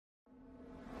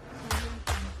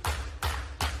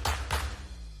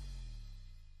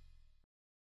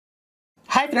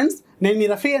Hi friends, I am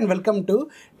Rafi and welcome to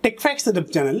TechFacts YouTube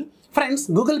channel. Friends,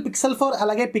 Google Pixel 4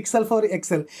 అలాగే Pixel 4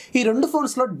 XL ఈ రెండు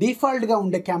phones లో default గా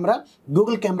ఉండే కెమెరా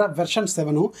గూగుల్ కెమెరా వెర్షన్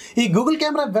 7. ఈ Google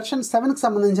camera version 7 కి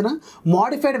సంబంధించిన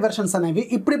మోడిఫైడ్ వెర్షన్స్ అనేవి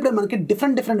ఇప్పుడిప్పుడే మనకి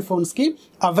డిఫరెంట్ ఫోన్స్ కి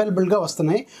అవైలబుల్ గా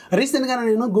వస్తున్నాయి. రీసెంట్ గా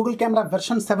నేను గూగుల్ కెమెరా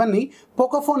వెర్షన్ 7 ని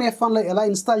POCO ఫోన్ F1 లో ఎలా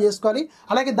ఇన్స్టాల్ చేసుకోవాలి,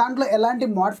 అలాగే దాంట్లో ఎలాంటి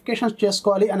మోడిఫికేషన్స్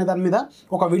చేసుకోవాలి అనే దాని మీద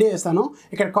ఒక వీడియో చేశాను.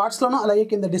 ఇక్కడ కార్డ్స్ లోను అలాగే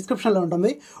కింద డిస్క్రిప్షన్ లో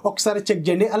ఉంటుంది, ఒకసారి చెక్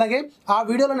చేయండి. అలాగే ఆ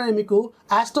వీడియోలో నేను మీకు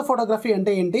ఆస్ట్రోఫోటోగ్రఫీ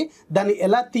అంటే ఏంటి, దాన్ని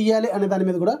ఎలా తీయాలి అనే దాని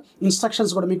మీద కూడా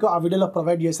ఇన్స్ట్రక్షన్స్ కూడా మీకు ఆ వీడియోలో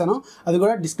ప్రొవైడ్ చేశాను. అది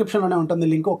కూడా డిస్క్రిప్షన్లోనే ఉంటుంది,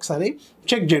 లింక్ ఒకసారి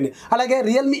చెక్ చేయండి. అలాగే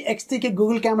RealMe XT కి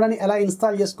గూగుల్ కెమెరాని ఎలా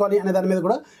ఇన్స్టాల్ చేసుకోవాలి అనే దాని మీద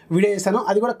కూడా వీడియో చేశాను.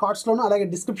 అది కూడా కార్డ్స్లోను అలాగే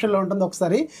డిస్క్రిప్షన్లో ఉంటుంది,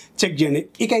 ఒకసారి చెక్ చేయండి.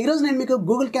 ఇక ఈరోజు నేను మీకు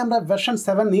Google camera version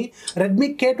 7ని Redmi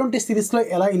K20 సిరీస్లో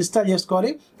ఎలా ఇన్స్టాల్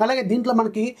చేసుకోవాలి, అలాగే దీంట్లో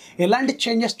మనకి ఎలాంటి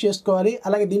చేంజెస్ చేసుకోవాలి,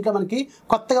 అలాగే దీంట్లో మనకి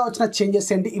కొత్తగా వచ్చిన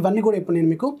చేంజెస్ ఏంటి, ఇవన్నీ కూడా ఇప్పుడు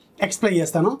నేను మీకు ఎక్స్ప్లెయిన్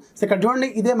చేస్తాను. సో ఇక్కడ చూడండి,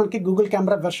 ఇదే మనకి గూగుల్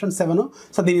కెమెరా వెర్షన్ 7.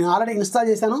 సో దీన్ని ఆల్రెడీ ఇన్స్టాల్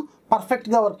చేశాను,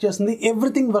 పర్ఫెక్ట్గా వర్క్ చేస్తుంది,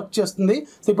 ఎవ్రీథింగ్ వర్క్ చేస్తుంది.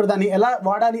 సో ఇప్పుడు దాన్ని ఎలా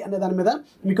వాడాలి అనే దాని మీద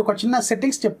మీకు ఒక చిన్న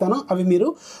సెట్టింగ్స్ చెప్తాను, అవి మీరు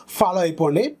ఫాలో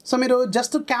అయిపోండి. సో మీరు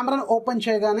జస్ట్ కెమెరాను ఓపెన్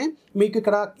చేయగానే మీకు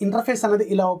ఇక్కడ ఇంటర్ఫేస్ అనేది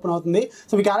ఇలా ఓపెన్ అవుతుంది.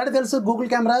 సో మీకు ఆల్రెడీ తెలుసు, గూగుల్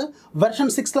కెమెరా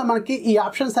వెర్షన్ 6లో మనకి ఈ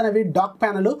ఆప్షన్స్ అనేవి డాక్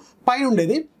ప్యానల్ పైన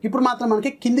ఉండేది, ఇప్పుడు మాత్రం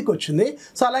మనకి కిందికి వచ్చింది.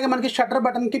 సో అలాగే మనకి షట్టర్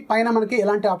బటన్కి పైన మనకి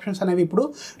ఎలాంటి ఆప్షన్స్ అనేవి ఇప్పుడు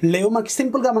లేవు, మనకి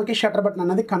సింపుల్గా మనకి షట్టర్ బటన్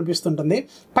అనేది కనిపిస్తుంటుంది.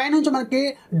 పైనుంచి మనకి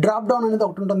డ్రాప్ డౌన్ అనేది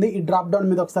ఒకటి ఉంటుంది, ఈ డ్రాప్ డౌన్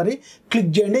మీద ఒకసారి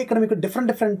క్లిక్ చేయండి. ఇక్కడ మీకు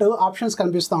డిఫరెంట్ ఆప్షన్స్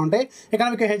కనిపిస్తూ ఉంటాయి. ఇక్కడ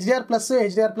మీకు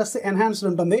HDR+ ఎన్హాన్స్డ్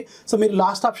ఉంటుంది. సో మీరు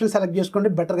లాస్ట్ ఆప్షన్ సెలెక్ట్ చేసుకోండి,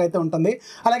 బెటర్గా అయితే ఉంటుంది.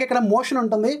 అలాగే ఇక్కడ మోషన్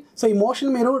ఉంటుంది. సో ఈ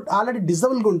మోషన్ మీరు ఆల్రెడీ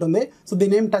డిజబుల్గా ఉంటుంది, సో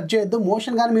దీన్ని ఏం టచ్ చేయొద్దు.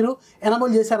 మోషన్ కానీ మీరు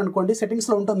ఎనబుల్ చేశారనుకోండి,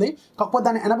 సెట్టింగ్స్లో ఉంటుంది, కాకపోతే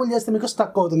దాన్ని ఎనబుల్ చేస్తే మీకు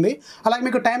స్టక్ అవుతుంది. అలాగే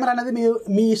మీకు టైమర్ అనేది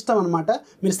మీ ఇష్టం అనమాట.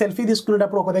 మీరు సెల్ఫీ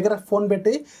తీసుకునేటప్పుడు ఒక దగ్గర ఫోన్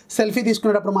పెట్టి సెల్ఫీ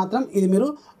తీసుకునేటప్పుడు మాత్రం ఇది మీరు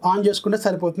ఆన్ చేసుకుంటే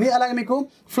సరిపోతుంది. అలాగే మీకు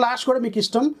ఫ్లాష్ కూడా మీకు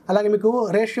ఇష్టం. అలాగే మీకు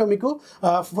రేషియో మీకు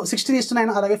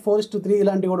 16:9 అలాగే 4:3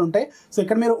 ఇలాంటివి కూడా ఉంటాయి. సో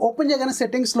ఇక్కడ మీరు ఓపెన్ చేయగానే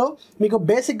సెట్టింగ్స్లో మీకు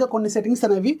బేసిక్గా కొన్ని సెట్టింగ్స్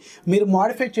అనేవి మీరు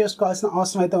మాడిఫై చేసుకోవాల్సిన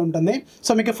అవసరం అయితే ఉంటుంది.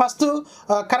 సో మీకు first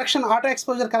correction, auto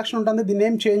exposure correction ఉంటుంది, దీన్ని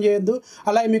ఏం చేంజ్ చేయొద్దు.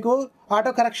 అలాగే మీకు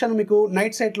ఆటో కరెక్షన్ మీకు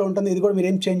నైట్ సైట్లో ఉంటుంది, ఇది కూడా మీరు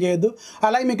ఏం చేంజ్ చేయొద్దు.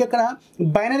 అలాగే మీకు ఇక్కడ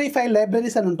బైనరీ ఫైల్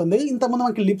లైబ్రరీస్ అని ఉంటుంది, ఇంతకుముందు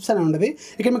మనకి లిప్స్ అని ఉండేది.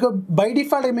 ఇక్కడ మీకు బై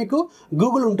డిఫాల్ట్గా మీకు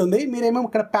గూగుల్ ఉంటుంది, మీరేమో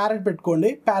ఇక్కడ ప్యారెట్ పెట్టుకోండి.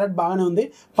 ప్యారెట్ బాగానే ఉంది,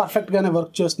 పర్ఫెక్ట్గానే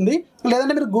వర్క్ చేస్తుంది.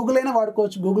 లేదంటే మీరు గూగుల్ అయినా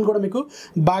వాడుకోవచ్చు, గూగుల్ కూడా మీకు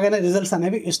బాగానే రిజల్ట్స్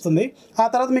అనేవి ఇస్తుంది. ఆ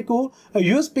తర్వాత మీకు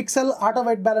use pixel auto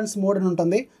white balance mode అని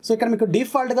ఉంటుంది. సో ఇక్కడ మీకు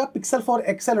డిఫాల్ట్గా Pixel 4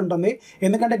 XL ఉంటుంది,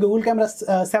 ఎందుకంటే గూగుల్ కెమెరా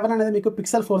 7 అనేది మీకు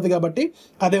Pixel 4ది కాబట్టి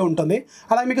అదే ఉంటుంది.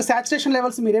 అలాగే మీకు సాచురేషన్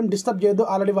లెవెల్స్ మీరేం డిస్టర్బ్ చేయొద్దు,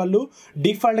 ఆల్రెడీ వాళ్ళు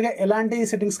డిఫాల్ట్గా ఎలాంటి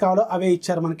సెట్టింగ్స్ కావాలో అవే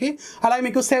ఇచ్చారు మనకి. అలాగే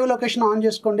మీకు సేవ్ లొకేషన్ ఆన్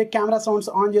చేసుకోండి, కెమెరా సౌండ్స్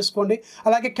ఆన్ చేసుకోండి.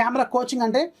 అలాగే కెమెరా కోచింగ్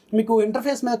అంటే మీకు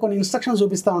ఇంటర్ఫేస్ మీద కొన్ని ఇన్స్ట్రక్షన్స్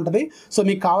చూపిస్తూ ఉంటుంది, సో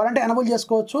మీకు కావాలంటే ఎనబుల్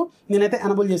చేసుకోవచ్చు, నేనైతే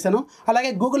ఎనబుల్ చేశాను.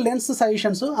 అలాగే గూగుల్ లెన్స్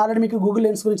సజెషన్స్, ఆల్రెడీ మీకు గూగుల్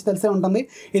లెన్స్ గురించి తెలిసే ఉంటుంది,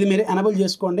 ఇది మీరు ఎనబుల్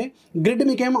చేసుకోండి. గ్రిడ్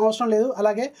మీకు ఏం అవసరం లేదు.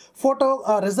 అలాగే ఫోటో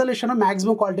రెజల్యూషన్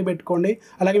మ్యాక్సిమం క్వాలిటీ పెట్టుకోండి.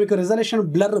 అలాగే మీకు రెజల్యూషన్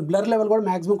బ్లర్ లెవెల్ కూడా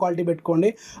మ్యాక్సిమం క్వాలిటీ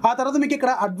పెట్టుకోండి. ఆ తర్వాత మీకు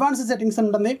ఇక్కడ అడ్వాన్స్ సెట్టింగ్స్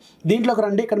ఉంటుంది, దీంట్లోకి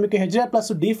రండి. ఇక్కడ మీకు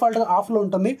HDR+ డిఫాల్ట్గా ఆఫ్లో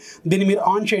ఉంటుంది, దీన్ని మీరు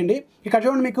ఆన్ చేయండి. ఇక్కడ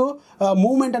చూడండి, మీకు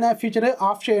మూవ్మెంట్ అనే ఫీచర్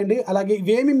ఆఫ్ చేయండి. అలాగే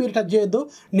ఇవేమి మీరు టచ్ చేయొద్దు,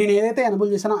 నేను ఏదైతే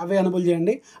ఎనబుల్ చేశానో అవే ఎనబుల్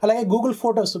చేయండి. అలాగే గూగుల్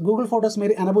ఫొటోస్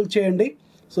మీరు ఎనబుల్ చేయండి.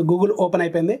 సో గూగుల్ ఓపెన్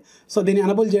అయిపోయింది, సో దీన్ని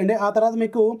ఎనబుల్ చేయండి. ఆ తర్వాత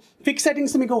మీకు ఫిక్స్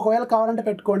సెట్టింగ్స్ మీకు ఒకవేళ కావాలంటే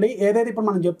పెట్టుకోండి. ఏదైతే ఇప్పుడు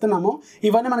మనం చెప్తున్నామో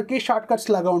ఇవన్నీ మనకి షార్ట్ కట్స్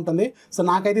లాగా ఉంటుంది, సో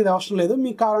నాకైతే ఇది అవసరం లేదు,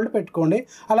 మీకు కావాలంటే పెట్టుకోండి.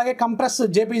 అలాగే కంప్రెస్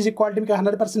JPG క్వాలిటీ మీకు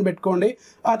 100% పెట్టుకోండి.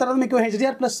 ఆ తర్వాత మీకు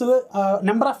HDR+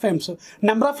 నెంబర్ ఆఫ్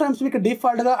ఫ్రేమ్స్ మీకు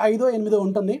డిఫాల్ట్గా 5-8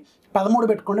 ఉంటుంది,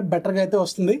 13 పెట్టుకోండి, బెటర్గా అయితే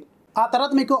వస్తుంది. ఆ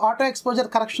తర్వాత మీకు ఆటో ఎక్స్పోజర్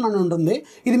కరెక్షన్ అని ఉంటుంది,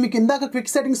 ఇది మీకు ఇందాక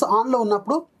క్విక్ సెట్టింగ్స్ ఆన్లో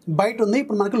ఉన్నప్పుడు బయట ఉంది,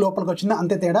 ఇప్పుడు మనకి లోపలికి వచ్చింది,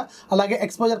 అంతే తేడా. అలాగే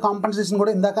ఎక్స్పోజర్ కాంపెన్సేషన్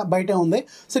కూడా ఇందాక బయటే ఉంది.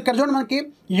 సో ఇక్కడ చూడండి, మనకి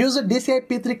use DCI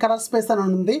P3 colour space అని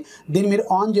ఉంది, దీన్ని మీరు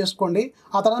ఆన్ చేసుకోండి.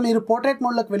 ఆ తర్వాత మీరు పోర్ట్రేట్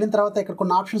మోడ్లోకి వెళ్ళిన తర్వాత ఇక్కడ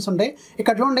కొన్ని ఆప్షన్స్ ఉంటాయి.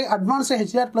 ఇక్కడ చూడండి, అడ్వాన్స్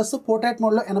HDR+ పోర్ట్రేట్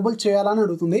మోడ్లో ఎనబుల్ చేయాలని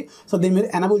అడుగుతుంది, సో దీన్ని మీరు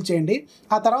ఎనబుల్ చేయండి.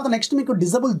 ఆ తర్వాత నెక్స్ట్ మీకు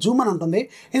డిజబుల్ జూమ్ అని ఉంటుంది,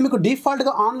 ఇది మీకు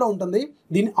డిఫాల్ట్గా ఆన్లో ఉంటుంది,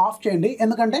 దీన్ని ఆఫ్ చేయండి.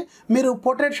 ఎందుకంటే మీరు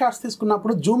పోర్ట్రేట్ షాట్స్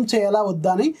తీసుకున్నప్పుడు జూమ్ చేయాలా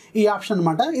వద్దా అని ఈ ఆప్షన్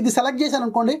అనమాట. ఇది సెలెక్ట్ చేశాను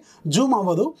అనుకోండి, జూమ్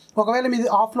అవ్వదు. ఒకవేళ మీది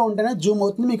ఆఫ్లో ఉంటేనే జూమ్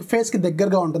అవుతుంది, మీకు ఫేస్కి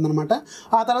దగ్గరగా ఉంటుంది అనమాట.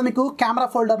 ఆ తర్వాత మీకు కెమెరా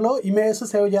ఫోల్డర్లో ఇమేజెస్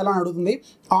సేవ్ చేయాలని అడుగుతుంది,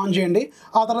 ఆన్ చేయండి.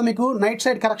 ఆ తర్వాత మీకు నైట్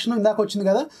సైడ్ కరెక్షన్ ఇందాక వచ్చింది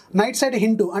కదా, నైట్ సైడ్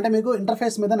హింట్ అంటే మీకు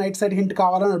ఇంటర్ఫేస్ మీద నైట్ సైడ్ హింట్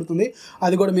కావాలని అడుగుతుంది,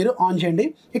 అది కూడా మీరు ఆన్ చేయండి.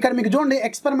 ఇక్కడ మీకు చూడండి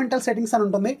ఎక్స్పెరిమెంటల్ సెట్టింగ్స్ అని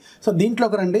ఉంటుంది, సో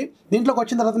దీంట్లోకి రండి. దీంట్లోకి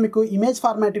వచ్చిన తర్వాత మీకు ఇమేజ్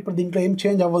ఫార్మాట్ ఇప్పుడు దీంట్లో ఏం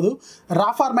చేంజ్ అవ్వదు, రా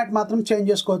ఫార్మాట్ మాత్రం చేంజ్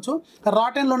చేసుకోవచ్చు. రా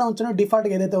 10లోనే ఉంచండి,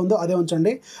 డిఫాల్ట్గా ఏదైతే ఉందో అదే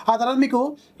ఉంచండి. ఆ తర్వాత మీకు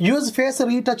యూజ్ ఫేస్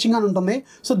రీటచింగ్ అని ఉంటుంది,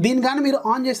 సో దీని కానీ మీరు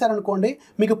ఆన్ చేశారనుకోండి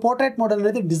మీకు పోర్ట్రేట్ మోడ్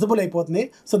అనేది డిజబుల్ అయిపోతుంది.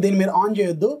 సో దీన్ని మీరు ఆన్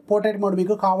చేయొద్దు. పోర్ట్రేట్ మోడ్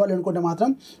మీకు కావాలి అనుకుంటే మాత్రం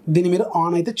దీన్ని మీరు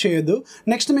ఆన్ అయితే చేయొద్దు.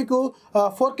 నెక్స్ట్ మీకు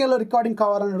 4Kలో రికార్డింగ్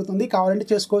కావాలని అడుగుతుంది. కావాలంటే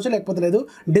చేసుకోవచ్చు, లేకపోతే లేదు.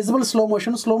 డిజబుల్ స్లో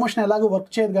మోషన్ ఎలాగో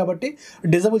వర్క్ చేయదు కాబట్టి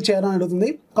డిజబుల్ చేయాలని అడుగుతుంది.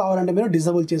 కావాలంటే మీరు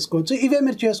డిజబుల్ చేసుకోవచ్చు. ఇవే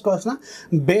మీరు చేసుకోవాల్సిన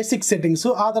బేసిక్ సెట్టింగ్స్.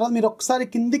 ఆ తర్వాత మీరు ఒకసారి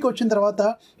కిందికి వచ్చిన తర్వాత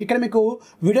ఇక్కడ మీకు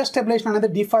వీడియో స్టెబిలైజేషన్ అనేది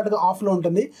డిఫాల్ట్గా ఆఫ్లో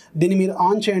ఉంటుంది. దీన్ని మీరు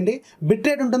ఆన్ చేయండి. బిట్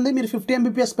రేట్ ఉంటుంది, మీరు 50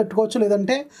 Mbps పెట్టుకోవచ్చు,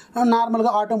 లేదంటే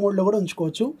నార్మల్గా ఆటో మోడ్లో కూడా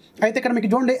ఉంచుకోవచ్చు. అయితే ఇక్కడ మీకు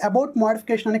చూడండి అబౌట్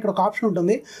మోడిఫికేషన్ అని ఇక్కడ ఒక ఆప్షన్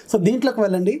ఉంటుంది. సో దీంట్లోకి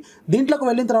వెళ్ళండి. దీంట్లోకి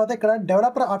వెళ్ళిన తర్వాత ఇక్కడ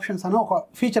డెవలపర్ ఆప్షన్స్ అని ఒక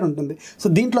ఫీచర్ ఉంటుంది. సో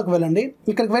దీంట్లోకి వెళ్ళండి.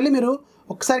 ఇక్కడికి వెళ్ళి మీరు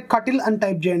ఒకసారి కటిల్ అని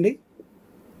టైప్ చేయండి.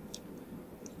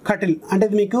 కటిల్ అంటే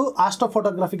ఇది మీకు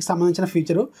ఆస్ట్రోఫోటోగ్రఫీకి సంబంధించిన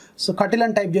ఫీచరు. సో కటిల్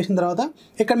అని టైప్ చేసిన తర్వాత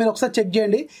ఇక్కడ మీరు ఒకసారి చెక్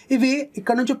చేయండి. ఇవి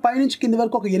ఇక్కడ నుంచి పైనుంచి కింది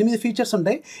వరకు ఒక 8 ఫీచర్స్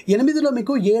ఉంటాయి. 8లో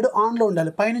మీకు 7 ఆన్లో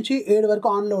ఉండాలి, పైనుంచి 7 వరకు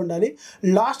ఆన్లో ఉండాలి.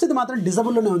 లాస్ట్ది మాత్రం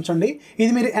డిజబుల్లోనే ఉంచండి.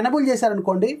 ఇది మీరు ఎనబుల్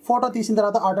చేశారనుకోండి, ఫోటో తీసిన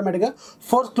తర్వాత ఆటోమేటిక్గా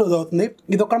ఫోర్స్ క్లోజ్ అవుతుంది.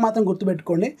 ఇది ఒక్కటి మాత్రం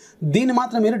గుర్తుపెట్టుకోండి. దీన్ని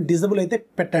మాత్రం మీరు డిజబుల్ అయితే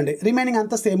పెట్టండి. రిమైనింగ్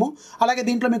అంతా సేమ్. అలాగే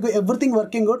దీంట్లో మీకు ఎవ్రీథింగ్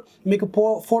వర్కింగ్ గుడ్. మీకు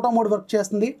ఫోటో మోడ్ వర్క్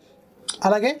చేస్తుంది,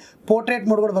 అలాగే పోర్ట్రేట్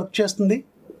మోడ్ కూడా వర్క్ చేస్తుంది,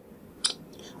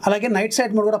 అలాగే నైట్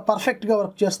సైడ్ మోడ్ కూడా పర్ఫెక్ట్గా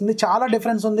వర్క్ చేస్తుంది. చాలా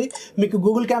డిఫరెన్స్ ఉంది. మీకు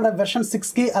గూగుల్ కెమెరా వెర్షన్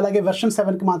 6కి అలాగే వెర్షన్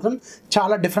 7కి మాత్రం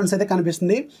చాలా డిఫరెన్స్ అయితే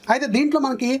కనిపిస్తుంది. అయితే దీంట్లో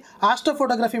మనకి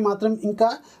ఆస్ట్రోఫోటోగ్రఫీ మాత్రం ఇంకా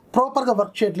ప్రాపర్గా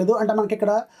వర్క్ చేయట్లేదు. అంటే మనకి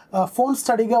ఇక్కడ ఫోన్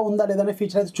స్టడీగా ఉందా లేదనే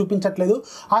ఫీచర్ అయితే చూపించట్లేదు.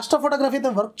 ఆస్ట్రోఫోటోగ్రఫీ అయితే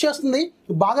వర్క్ చేస్తుంది,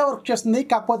 బాగా వర్క్ చేస్తుంది.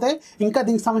 కాకపోతే ఇంకా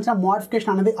దీనికి సంబంధించిన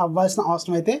మోడిఫికేషన్ అనేది అవ్వాల్సిన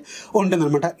అవసరం అయితే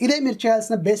ఉంటుందన్నమాట. ఇదే మీరు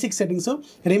చేయాల్సిన బేసిక్ సెట్టింగ్స్.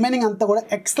 రిమైనింగ్ అంతా కూడా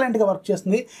ఎక్సలెంట్గా వర్క్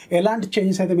చేస్తుంది. ఎలాంటి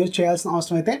చేంజెస్ అయితే మీరు చేయాల్సిన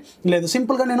అవసరం అయితే లేదు.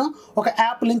 సింపుల్గా నేను ఒక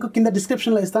యాప్ లింక్ కింద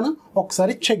డిస్క్రిప్షన్లో ఇస్తాను,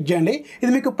 ఒకసారి చెక్ చేయండి.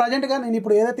 ఇది మీకు ప్రజెంట్గా నేను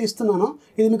ఇప్పుడు ఏదైతే ఇస్తున్నానో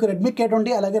ఇది మీకు Redmi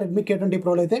K20 అలాగే Redmi K20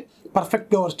 Proలో అయితే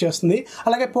పర్ఫెక్ట్గా వర్క్ చేస్తుంది.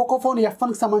 అలాగే POCO ఫోన్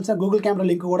F1కి సంబంధించిన గూగుల్ కెమెరా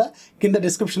లింక్ కూడా కింద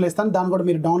డిస్క్రిప్షన్లో ఇస్తాను, దాన్ని కూడా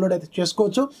మీరు డౌన్లోడ్ అయితే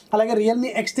చేసుకోవచ్చు. అలాగే RealMe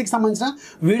XTకి సంబంధించిన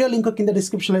వీడియో లింక్ కింద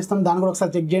డిస్క్రిప్షన్లో ఇస్తాను, దాన్ని కూడా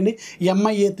ఒకసారి చెక్ చేయండి.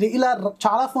 MI A3 ఇలా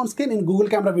చాలా ఫోన్స్కి నేను గూగుల్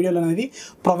కెమెరా వీడియోలు అనేది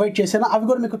ప్రొవైడ్ చేశాను, అవి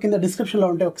కూడా మీకు కింద డిస్క్రిప్షన్లో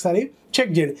ఉంటాయి, ఒకసారి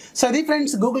చెక్ చేయండి. సో ఇది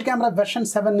friends Google camera version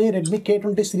 7ని Redmi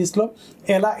K20 సిరీస్లో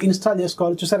ఎలా ఇన్స్టాల్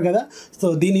చేసుకోవాలి చూసారు కదా. సో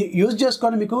దీన్ని యూజ్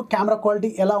చేసుకొని మీకు కెమెరా క్వాలిటీ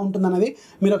ఎలా ఉంటుందనేది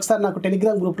మీరు ఒకసారి నాకు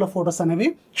టెలిగ్రామ్ గ్రూప్లో ఫొటోస్ అనేవి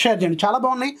షేర్ చేయండి. చాలా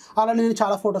బాగున్నాయి, అలా నేను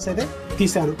చాలా ఫొటోస్ అయితే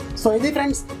తీశాను. సో ఇది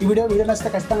ఫ్రెండ్స్ ఈ వీడియో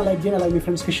నచ్చితే ఖచ్చితంగా లైక్ చేయండి, అలాగే మీ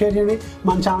ఫ్రెండ్స్కి షేర్ చేయండి.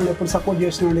 మన ఛానల్ ఎప్పుడు support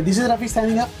చేస్తున్నాండి. This is Rafi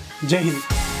signing off. జై హింద్.